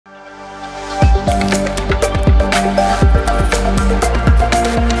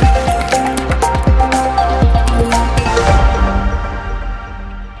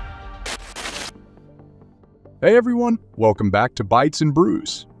Hey everyone, welcome back to Bites and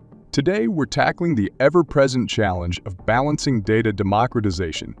Brews. Today we're tackling the ever-present challenge of balancing data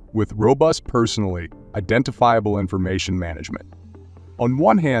democratization with robust, personally identifiable information management. On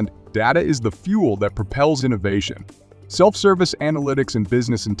one hand, data is the fuel that propels innovation. Self-service analytics and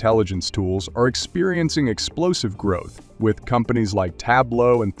business intelligence tools are experiencing explosive growth, with companies like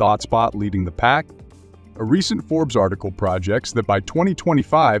Tableau and ThoughtSpot leading the pack. A recent Forbes article projects that by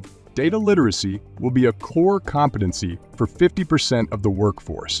 2025, data literacy will be a core competency for 50% of the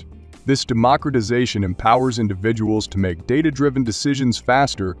workforce. This democratization empowers individuals to make data-driven decisions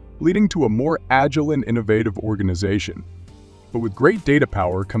faster, leading to a more agile and innovative organization. But with great data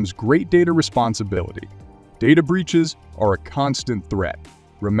power comes great data responsibility. Data breaches are a constant threat.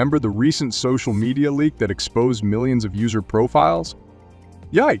 Remember the recent social media leak that exposed millions of user profiles?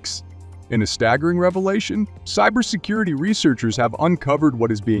 Yikes! In a staggering revelation, cybersecurity researchers have uncovered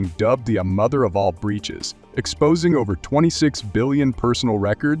what is being dubbed the mother of all breaches, exposing over 26 billion personal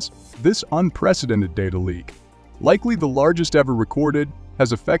records. This unprecedented data leak, likely the largest ever recorded,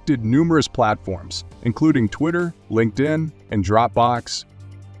 has affected numerous platforms, including Twitter, LinkedIn, and Dropbox.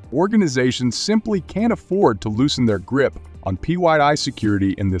 Organizations simply can't afford to loosen their grip on PII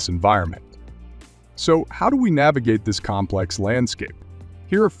security in this environment. So, how do we navigate this complex landscape?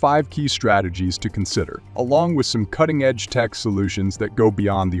 Here are 5 key strategies to consider, along with some cutting-edge tech solutions that go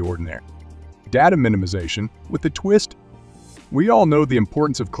beyond the ordinary. Data minimization with a twist. We all know the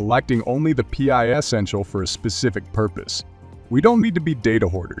importance of collecting only the PII essential for a specific purpose. We don't need to be data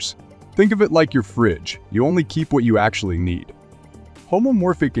hoarders. Think of it like your fridge. You only keep what you actually need.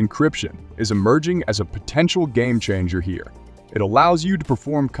 Homomorphic encryption is emerging as a potential game changer here. It allows you to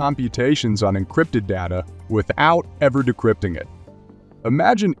perform computations on encrypted data without ever decrypting it.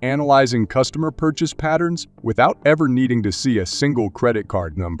 Imagine analyzing customer purchase patterns without ever needing to see a single credit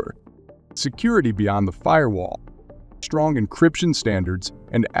card number. Security beyond the firewall. Strong encryption standards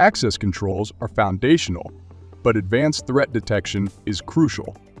and access controls are foundational, but advanced threat detection is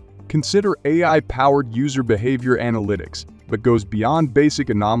crucial. Consider AI-powered user behavior analytics, but goes beyond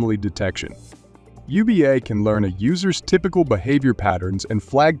basic anomaly detection. UBA can learn a user's typical behavior patterns and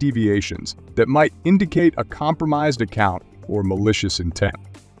flag deviations that might indicate a compromised account or malicious intent.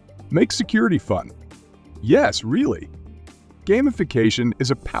 Make security fun. Yes, really. Gamification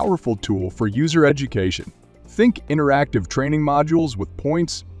is a powerful tool for user education. Think interactive training modules with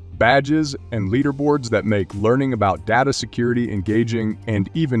points, badges, and leaderboards that make learning about data security engaging and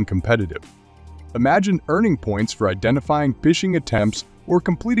even competitive. Imagine earning points for identifying phishing attempts or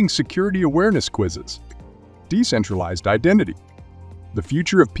completing security awareness quizzes. Decentralized identity. The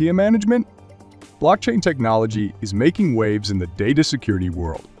future of PII management? Blockchain technology is making waves in the data security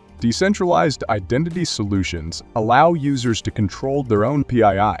world. Decentralized identity solutions allow users to control their own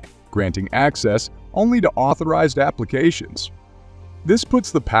PII, granting access only to authorized applications. This puts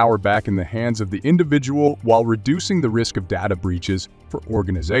the power back in the hands of the individual while reducing the risk of data breaches for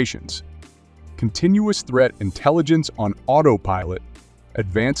organizations. Continuous threat intelligence on autopilot.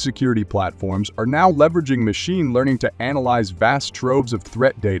 Advanced security platforms are now leveraging machine learning to analyze vast troves of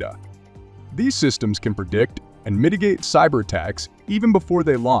threat data. These systems can predict and mitigate cyber attacks even before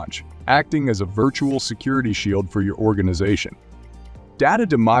they launch, acting as a virtual security shield for your organization. Data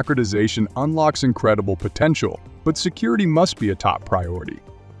democratization unlocks incredible potential, but security must be a top priority.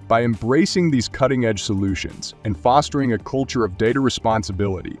 By embracing these cutting-edge solutions and fostering a culture of data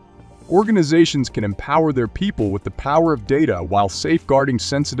responsibility, organizations can empower their people with the power of data while safeguarding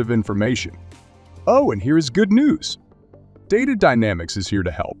sensitive information. Oh, and here's good news. Data Dynamics is here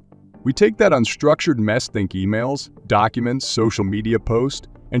to help. We take that unstructured mess, think emails, documents, social media posts,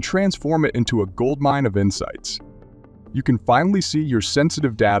 and transform it into a goldmine of insights. You can finally see your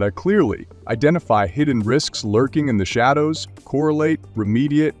sensitive data clearly, identify hidden risks lurking in the shadows, correlate,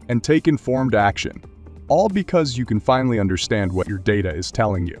 remediate, and take informed action. All because you can finally understand what your data is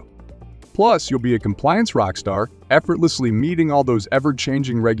telling you. Plus, you'll be a compliance rockstar, effortlessly meeting all those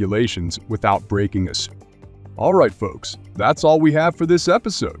ever-changing regulations without breaking a sweat. All right, folks, that's all we have for this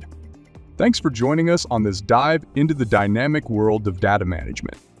episode. Thanks for joining us on this dive into the dynamic world of data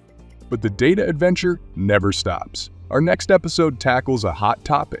management. But the data adventure never stops. Our next episode tackles a hot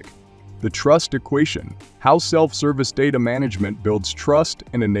topic, the trust equation, how self-service data management builds trust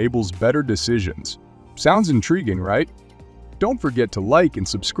and enables better decisions. Sounds intriguing, right? Don't forget to like and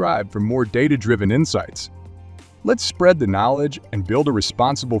subscribe for more data-driven insights. Let's spread the knowledge and build a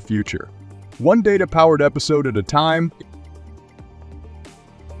responsible future. One data-powered episode at a time.